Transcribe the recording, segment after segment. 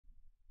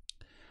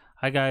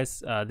Hi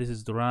guys, this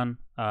is Duran.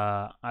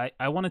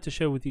 I wanted to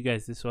share with you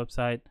guys this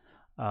website,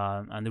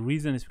 and the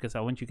reason is because I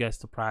want you guys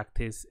to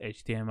practice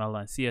HTML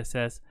and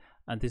CSS,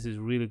 and this is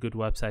a really good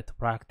website to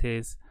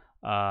practice.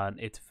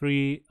 It's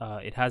free.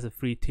 It has a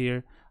free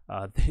tier.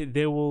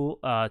 They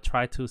will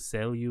try to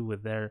sell you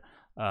with their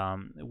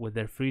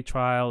free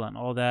trial and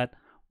all that,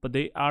 but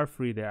they are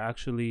free. They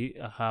actually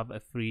have a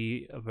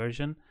free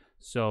version,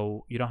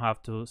 so you don't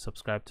have to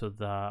subscribe to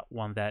the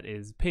one that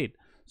is paid.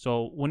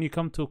 So when you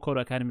come to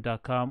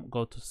CodeAcademy.com,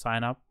 go to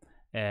sign up,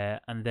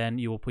 and then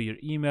you will put your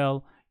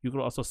email. You can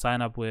also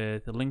sign up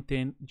with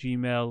LinkedIn,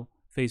 Gmail,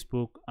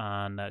 Facebook,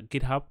 and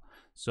GitHub.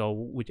 So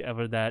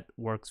whichever that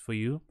works for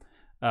you.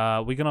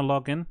 We're gonna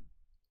log in.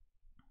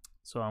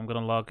 So I'm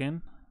gonna log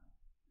in.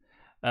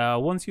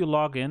 Once you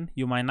log in,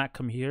 you might not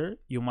come here.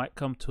 You might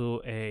come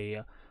to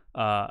a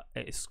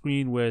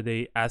screen where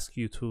they ask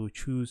you to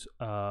choose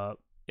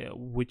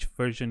which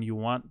version you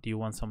want. Do you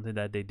want something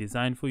that they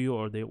designed for you,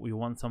 or you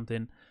want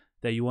something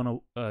that you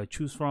want to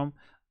choose from?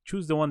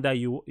 Choose the one that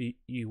you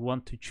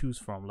want to choose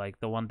from, like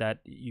the one that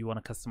you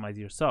want to customize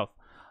yourself.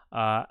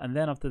 And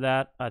then after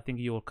that, I think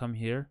you will come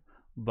here.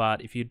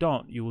 But if you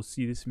don't, you will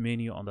see this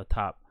menu on the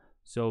top.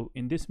 So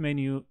in this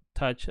menu,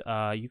 touch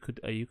you could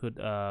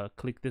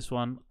click this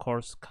one,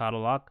 course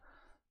catalog.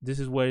 This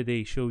is where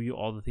they show you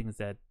all the things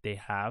that they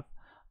have.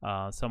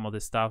 Some of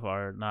the stuff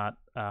are not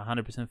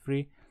 100%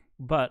 free,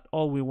 but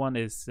all we want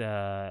is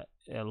learn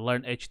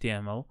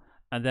HTML,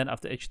 and then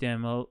after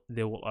HTML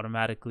they will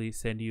automatically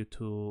send you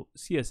to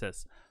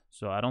CSS.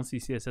 So I don't see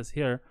CSS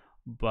here,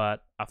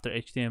 but after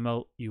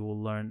HTML you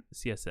will learn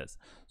CSS.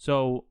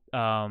 So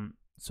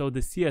so the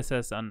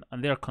CSS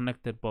and they're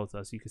connected both,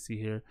 as you can see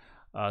here.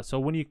 So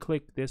when you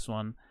click this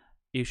one,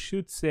 it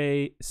should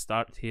say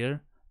start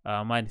here.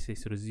 Mine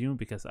says resume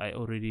because I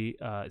already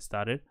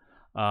started,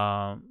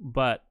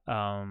 but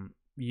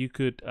you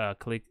could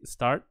click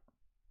start,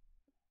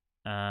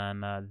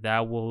 and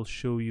that will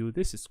show you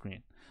this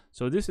screen.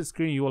 So this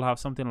screen, you will have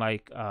something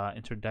like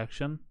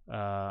introduction,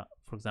 for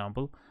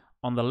example.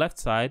 On the left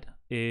side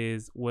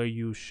is where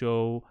you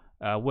show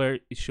where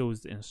it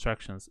shows the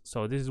instructions.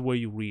 So this is where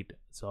you read.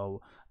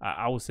 So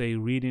I would say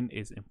reading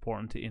is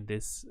important in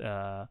this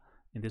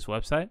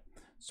website.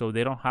 So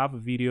they don't have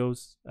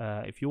videos.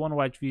 If you want to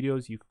watch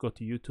videos, you could go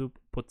to YouTube,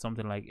 put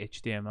something like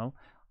HTML,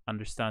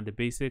 understand the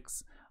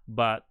basics.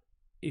 But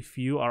if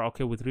you are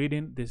okay with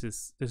reading, this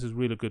is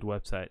really good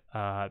website,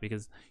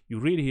 because you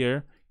read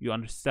here, you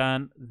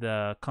understand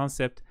the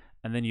concept,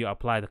 and then you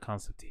apply the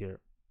concept here.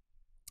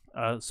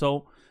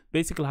 So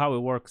basically how it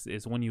works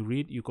is when you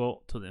read, you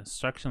go to the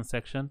instruction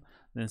section.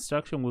 The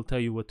instruction will tell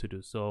you what to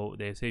do. So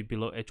they say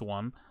below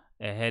H1,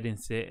 a heading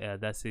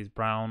that says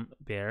brown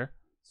bear.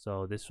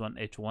 So this one,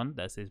 H1,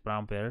 that says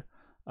brown bear,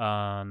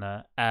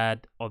 and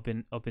add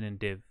opening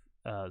div.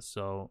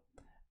 So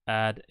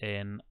add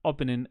an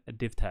opening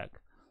div tag.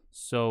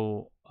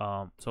 So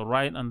so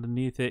right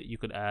underneath it, you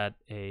could add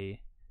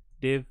a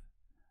div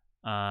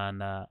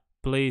and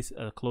place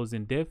a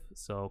closing div.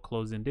 So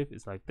closing div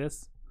is like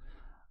this,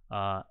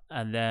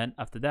 and then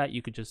after that,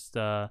 you could just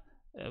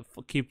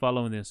keep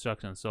following the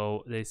instructions.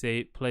 So they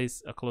say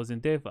place a closing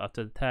div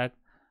after the tag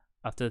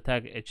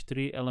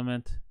H3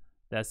 element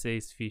that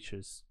says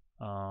features.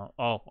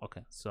 Oh,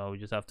 okay. So we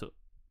just have to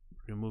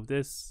remove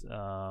this.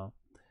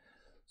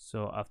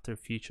 So after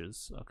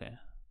features, okay.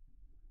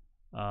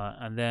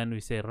 And then we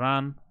say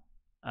run,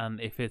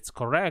 and if it's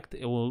correct,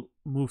 it will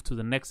move to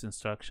the next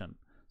instruction.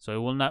 So it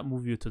will not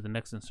move you to the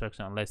next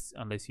instruction unless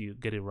you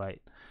get it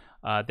right.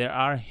 There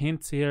are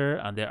hints here,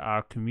 and there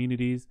are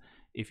communities.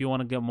 If you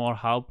want to get more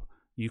help,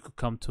 you could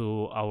come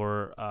to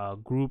our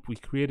group. We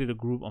created a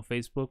group on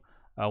Facebook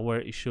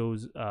where it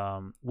shows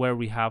where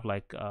we have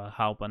like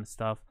help and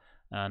stuff,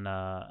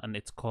 and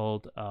it's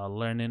called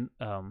learning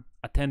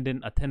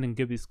attending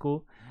Gabi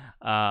School.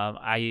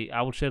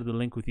 I will share the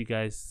link with you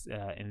guys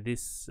in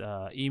this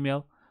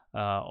email,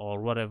 or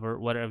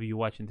whatever you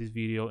watch in this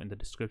video. In the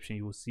description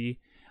you will see.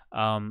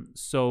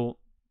 So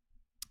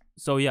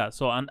yeah,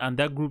 so and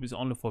that group is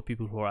only for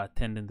people who are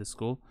attending the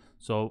school.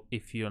 So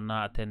if you're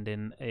not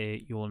attending,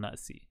 you will not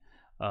see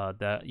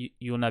that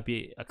you will not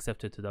be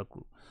accepted to that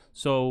group.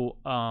 So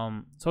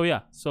so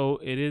yeah, so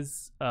it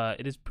is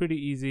pretty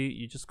easy.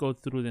 You just go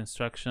through the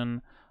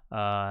instruction,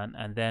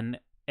 and then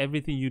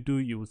everything you do,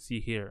 you will see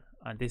here.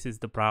 And this is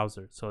the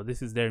browser. So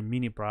this is their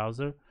mini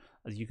browser.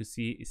 As you can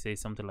see, it says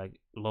something like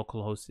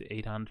localhost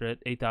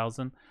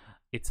 8000.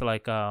 It's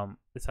like a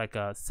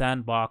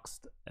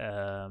sandboxed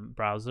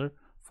browser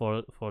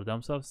for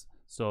themselves.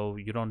 So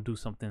you don't do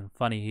something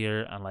funny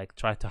here and like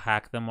try to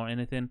hack them or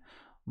anything.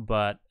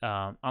 But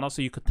and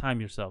also you could time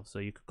yourself. So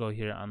you could go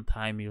here and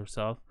time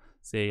yourself.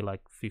 Say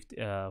like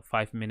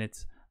 5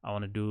 minutes. I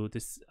want to do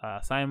this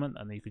assignment,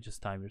 and then you could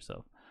just time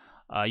yourself.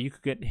 You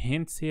could get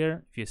hints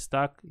here. If you're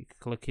stuck, you can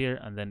click here,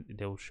 and then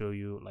they will show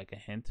you like a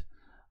hint.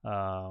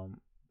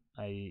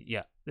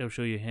 Yeah, they'll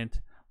show you a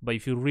hint. But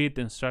if you read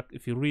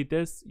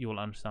this, you will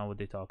understand what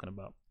they're talking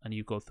about, and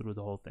you go through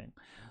the whole thing.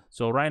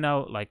 So right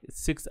now, like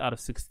 6 out of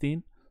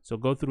 16. So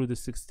go through the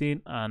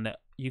 16, and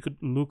you could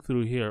look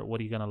through here what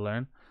you're gonna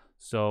learn.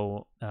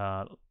 So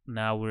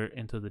now we're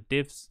into the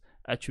divs,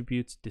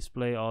 attributes,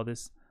 display, all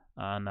this.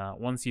 And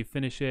once you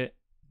finish it,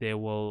 they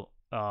will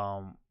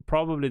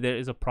probably there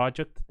is a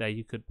project that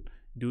you could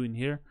do in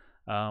here.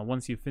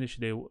 Once you finish,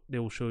 they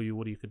will show you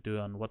what you could do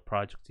and what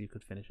projects you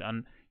could finish,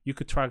 and you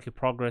could track your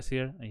progress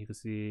here, and you can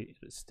see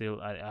still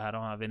I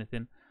don't have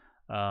anything.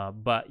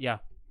 But yeah,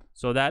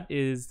 so that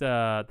is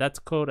that's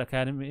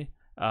CodeAcademy.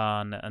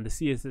 And the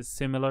CSS is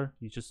similar.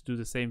 You just do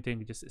the same thing,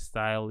 you just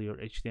style your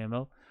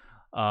HTML.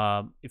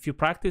 If you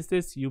practice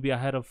this, you'll be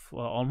ahead of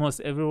almost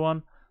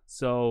everyone.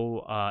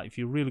 So if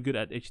you're really good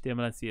at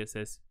HTML and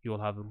CSS,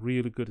 you'll have a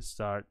really good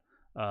start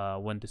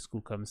when the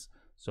school comes.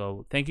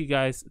 So thank you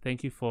guys,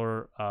 thank you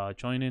for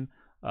joining.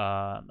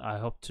 I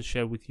hope to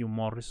share with you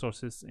more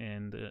resources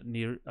in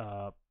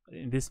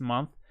this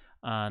month,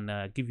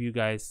 and give you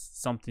guys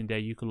something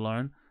that you can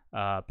learn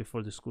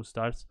before the school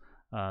starts,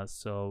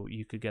 so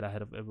you could get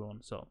ahead of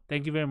everyone. So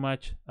thank you very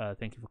much.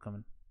 Thank you for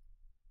coming.